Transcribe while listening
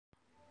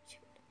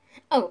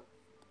Oh,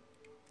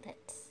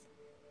 let's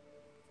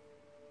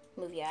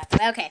move you out.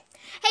 Okay.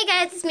 Hey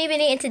guys, it's me,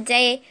 Vinny, and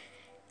today,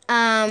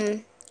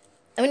 I'm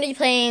going to be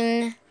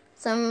playing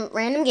some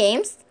random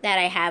games that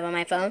I have on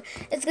my phone.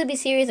 It's going to be a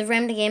series of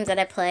random games that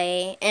I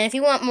play, and if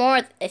you want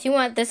more, if you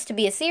want this to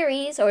be a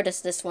series, or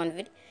just this one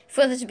video, if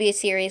you want this to be a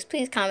series,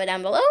 please comment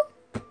down below.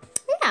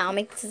 Yeah, I'll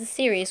make this a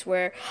series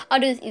where I'll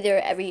do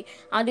this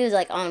I'll do this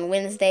like on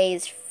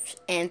Wednesdays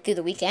and through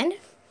the weekend.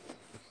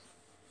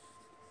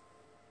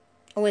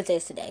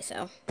 Wednesday's today,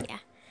 so yeah.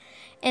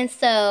 And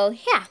so,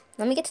 yeah,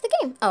 let me get to the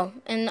game. Oh,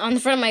 and on the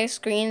front of my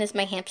screen is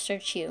my hamster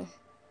Chew.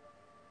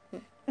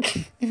 Let's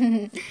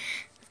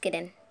get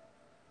in.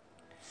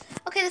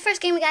 Okay, the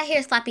first game we got here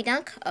is Flappy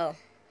Dunk. Oh,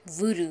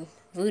 Voodoo.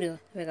 There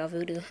we go,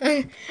 Voodoo.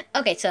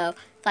 Okay, so,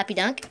 Flappy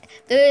Dunk.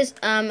 There's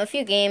a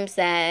few games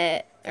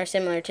that are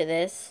similar to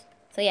this.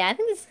 So, yeah, I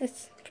think this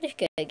is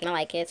pretty good. I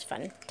like it. It's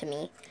fun to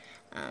me.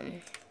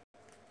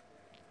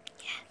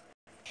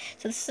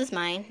 So this is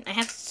mine. I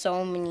have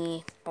so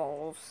many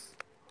balls.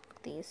 Look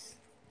at these.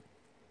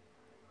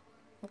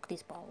 Look at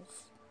these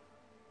balls.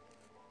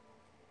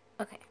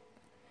 Okay.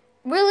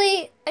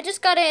 Really? I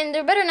just got in.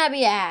 There better not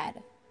be an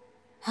ad.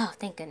 Oh,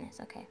 thank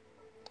goodness. Okay.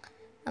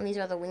 And these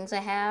are the wings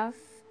I have.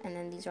 And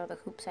then these are the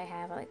hoops I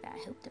have. I like that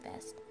hoop the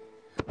best.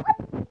 What?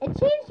 It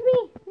changed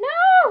me.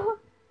 No!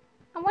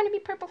 I want to be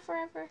purple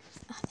forever.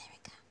 Oh, there we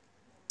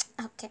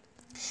go. Okay.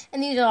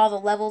 And these are all the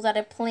levels that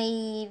I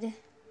played.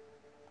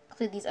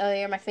 These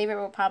earlier. My favorite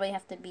will probably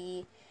have to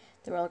be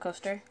the roller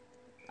coaster.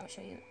 I'll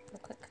show you real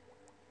quick.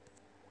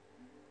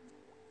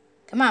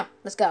 Come on,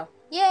 let's go.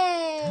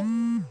 Yay!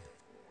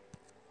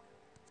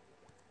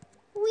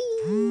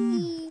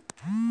 Whee!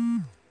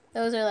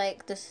 Those are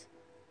like the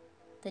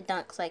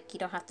dunks. Like you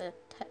don't have to,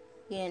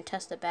 you didn't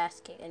touch the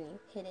basket and you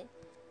hit it.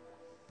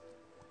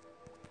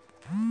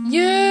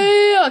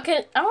 Yeah! I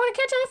want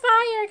to catch on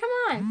fire. Come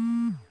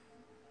on.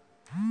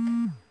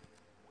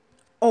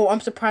 Oh,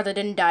 I'm surprised I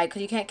didn't die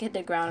because you can't hit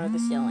the ground or the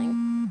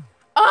ceiling.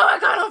 Oh, I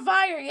got on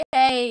fire!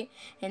 Yay!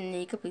 And then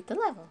you complete the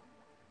level.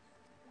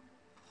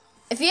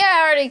 If you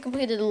had already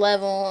completed the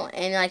level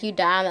and like you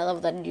died on that level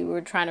that you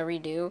were trying to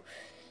redo.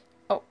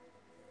 Oh.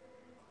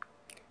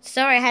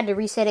 Sorry, I had to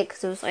reset it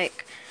because it was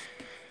like,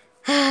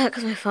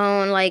 because my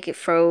phone like it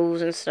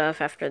froze and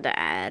stuff after the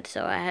ad.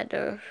 So I had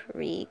to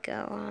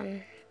re-go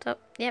on. So,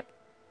 yep.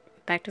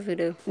 Back to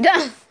Voodoo.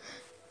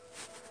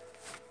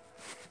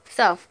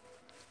 So.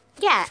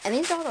 Yeah, and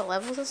these are all the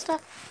levels and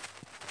stuff.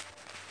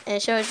 And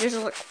it shows yours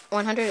is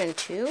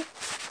 102.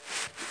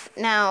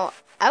 Now,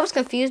 I was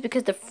confused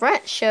because the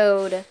front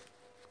showed,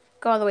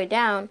 go all the way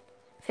down,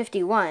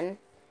 51.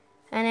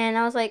 And then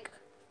I was like,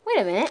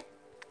 wait a minute,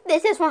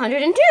 this is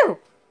 102.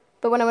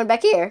 But when I went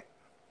back here,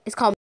 it's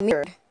called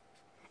mirrored.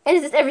 And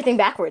it's just everything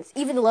backwards.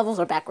 Even the levels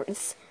are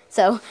backwards.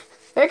 So,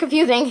 very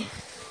confusing.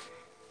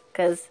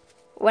 Because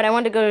when I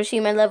wanted to go to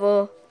She-Man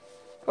level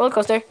roller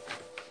coaster,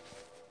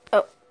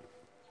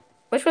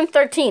 which one's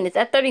 13? Is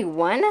that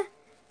 31?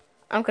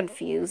 I'm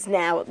confused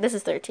now. This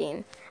is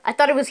 13. I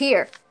thought it was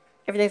here.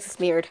 Everything's just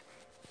mirrored.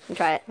 Let me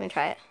try it. Let me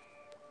try it.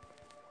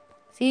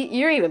 See,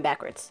 you're even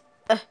backwards.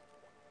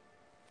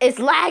 It's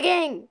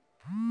lagging!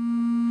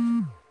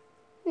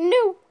 No,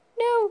 no,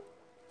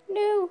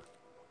 no,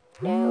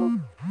 no.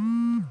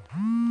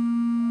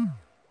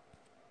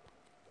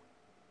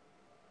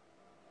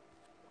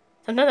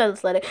 Sometimes I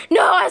just let it.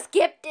 No, I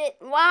skipped it!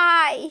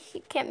 Why?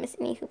 You can't miss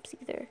any hoops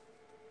either.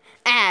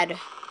 Ad.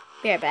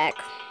 Be right back.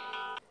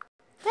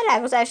 That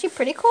ad was actually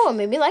pretty cool. It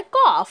made me like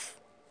golf.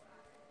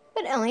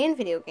 But only in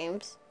video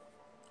games.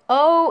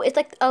 Oh, it's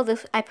like, oh,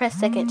 I pressed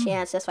second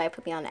chance. That's why it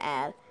put me on the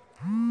ad.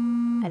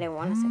 I didn't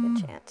want a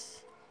second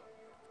chance.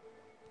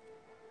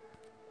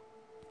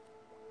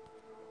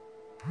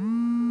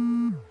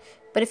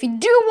 But if you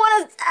do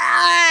want to,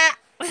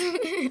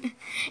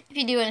 if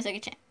you do want a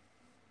second chance.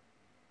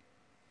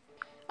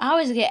 I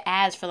always get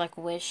ads for like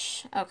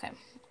Wish. Okay.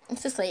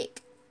 It's just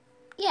like,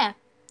 yeah.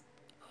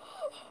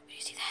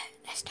 You see that?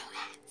 That's no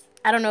ads.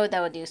 I don't know what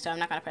that would do, so I'm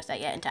not going to press that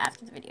yet until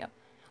after the video.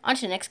 On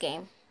to the next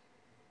game.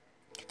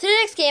 So the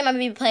next game I'm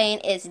going to be playing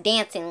is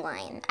Dancing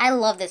Line. I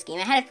love this game.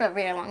 I had it for a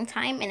very long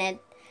time, and it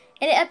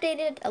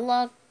updated a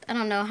lot, I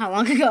don't know how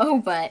long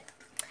ago, but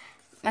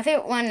my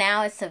favorite one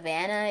now is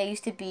Savannah. It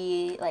used to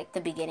be like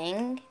the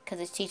beginning, because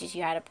it teaches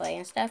you how to play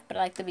and stuff, but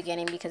I like the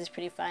beginning because it's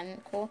pretty fun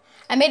and cool.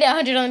 I made it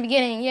 100 on the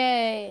beginning.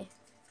 Yay!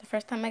 The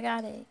first time I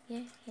got it.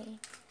 Yay. And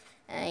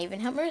I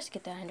even helped Marissa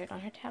get the 100 on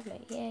her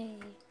tablet. Yay.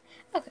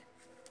 Okay.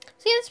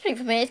 So yeah, that's pretty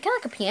familiar. It's kind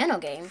of like a piano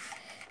game.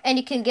 And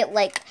you can get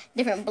like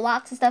different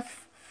blocks and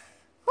stuff.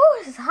 Oh,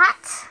 this is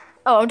hot.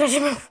 Oh, I'm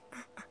touching my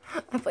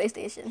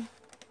PlayStation.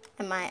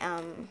 And my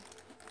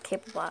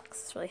cable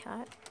box. It's really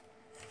hot.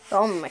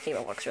 Well, only my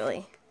cable box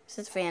really. This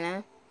is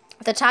Savannah.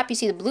 At the top you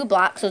see the blue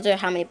blocks. Those are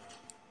how many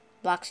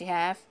blocks you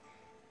have.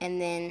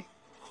 And then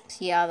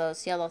see all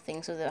those yellow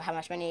things. Those are how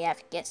much money you have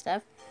to get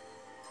stuff.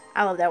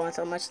 I love that one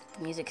so much.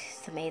 The music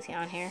is amazing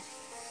on here.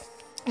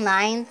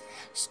 Line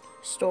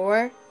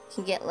store. You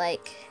can get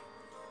like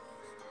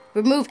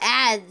remove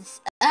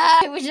ads.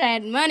 I wish I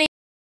had money.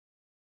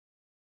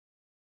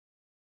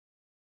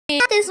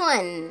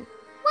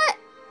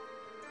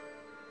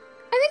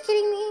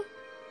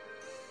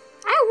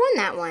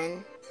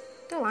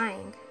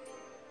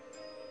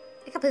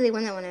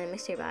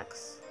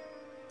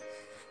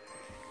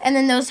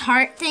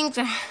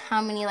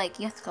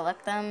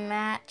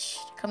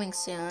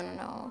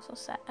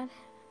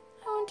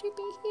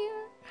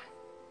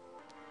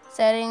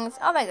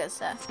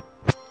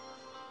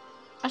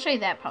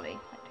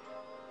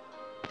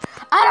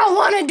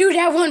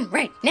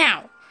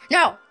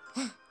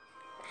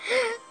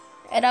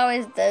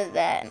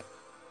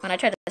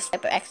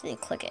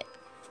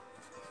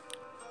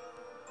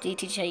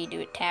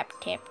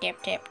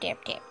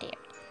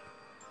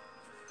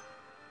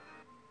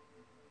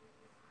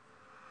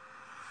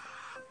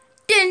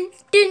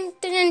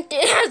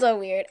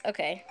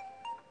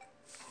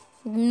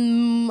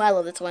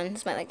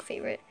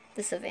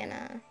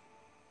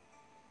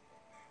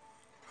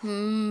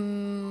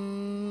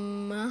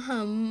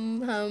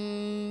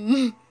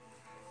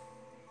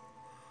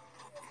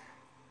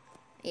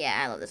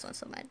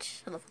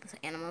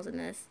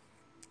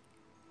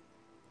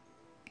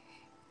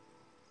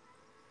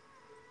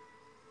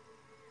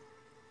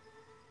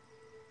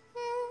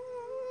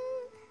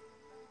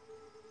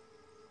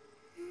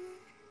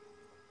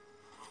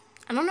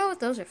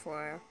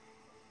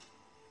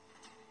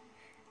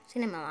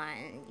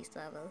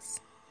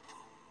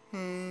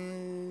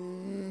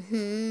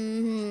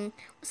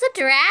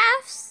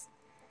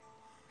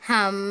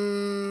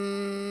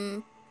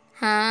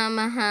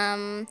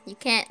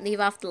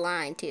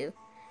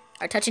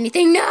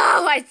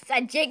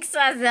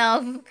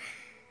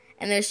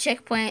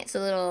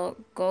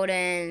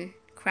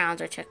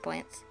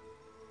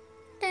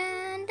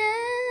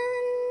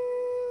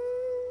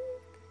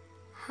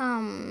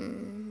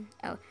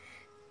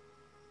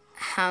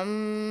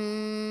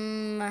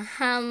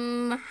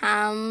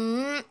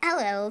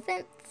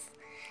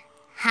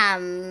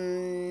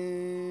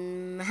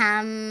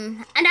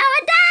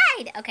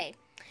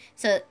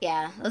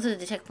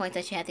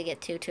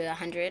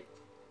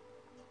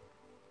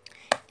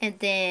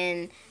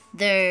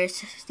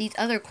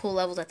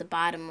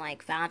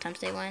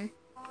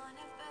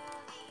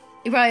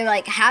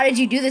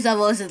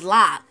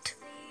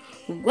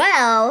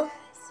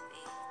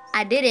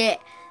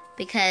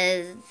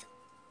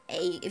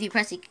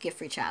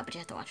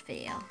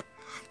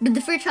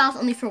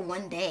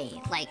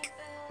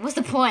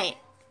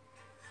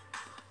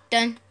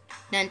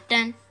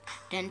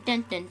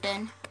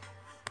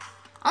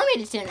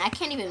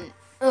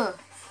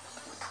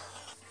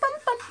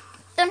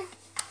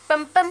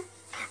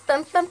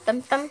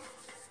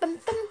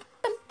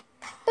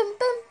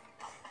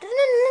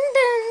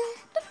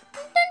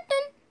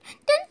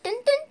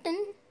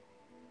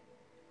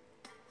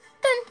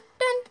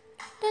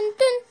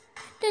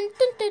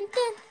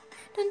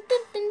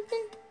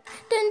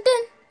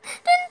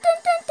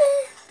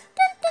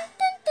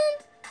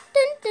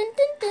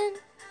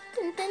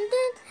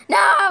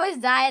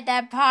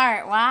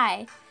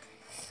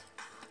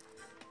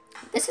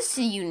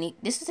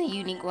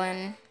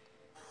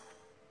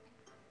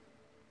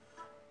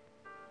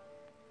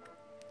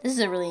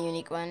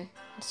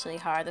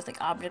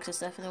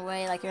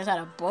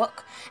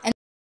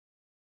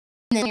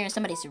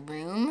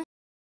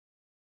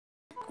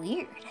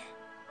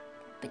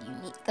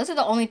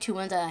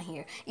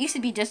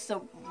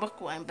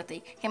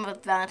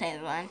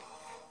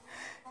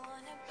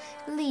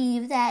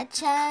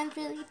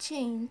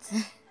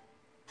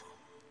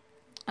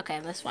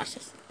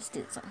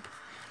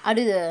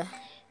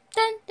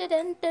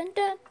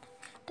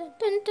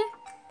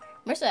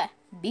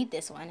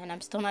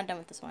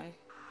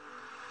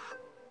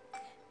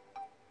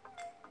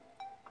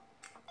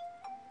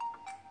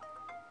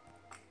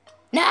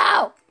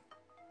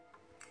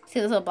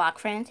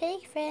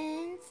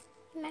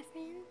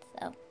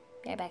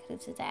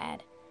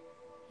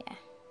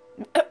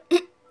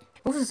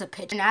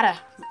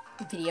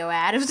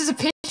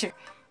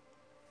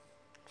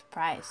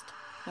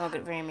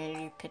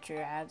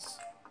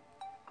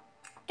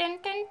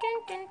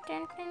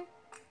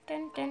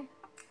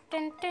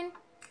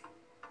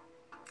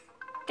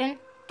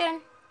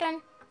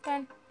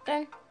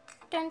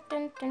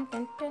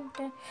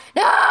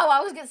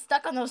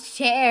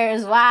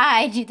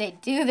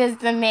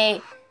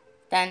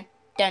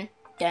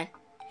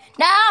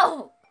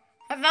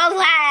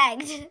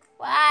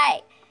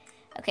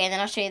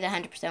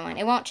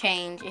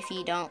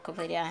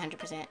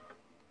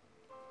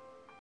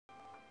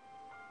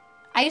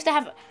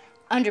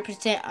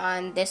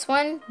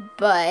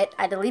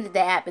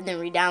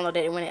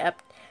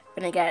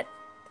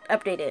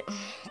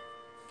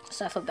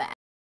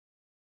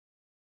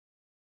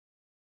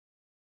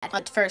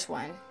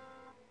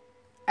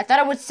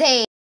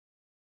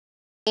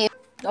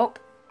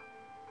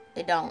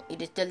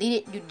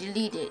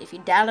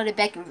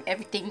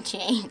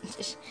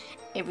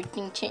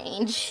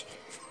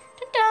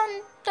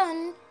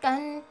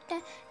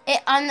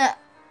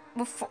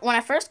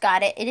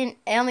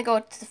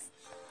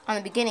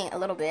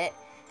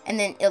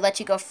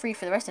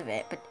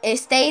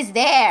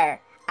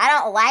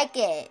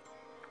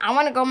 I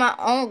want to go my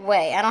own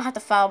way. I don't have to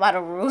follow by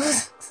the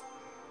rules.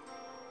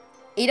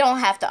 You don't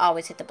have to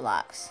always hit the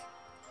blocks.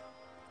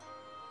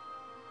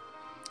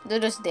 They're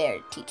just there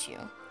to teach you.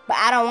 But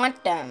I don't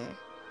want them.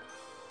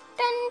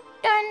 Dun,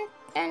 dun,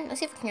 dun. Let's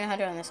see if we can get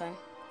 100 on this one.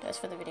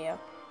 Just for the video.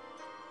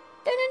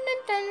 Dun, dun,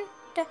 dun,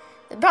 dun,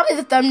 dun. Probably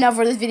the thumbnail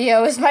for this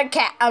video is my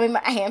cat. I mean,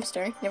 my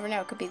hamster. Never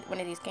know. It could be one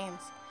of these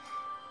games.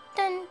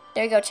 Dun.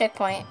 There you go.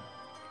 Checkpoint.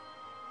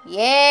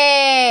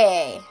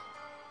 Yay!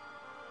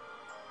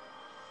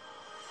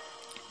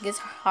 It gets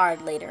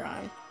hard later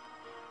on.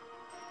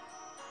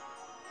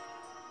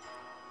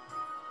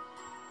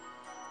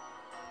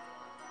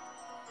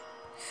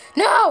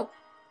 No!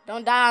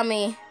 Don't die on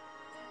me,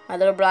 my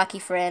little blocky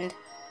friend.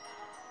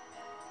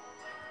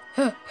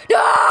 No!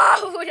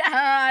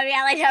 I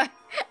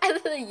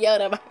literally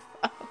yelled at my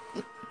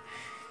phone.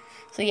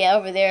 So yeah,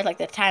 over there, like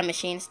the time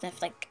machine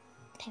stuff, like,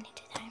 take me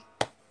to time.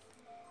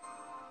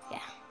 Yeah.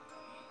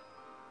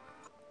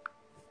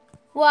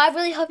 Well, I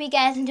really hope you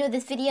guys enjoyed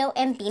this video,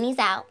 and Beanie's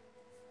out.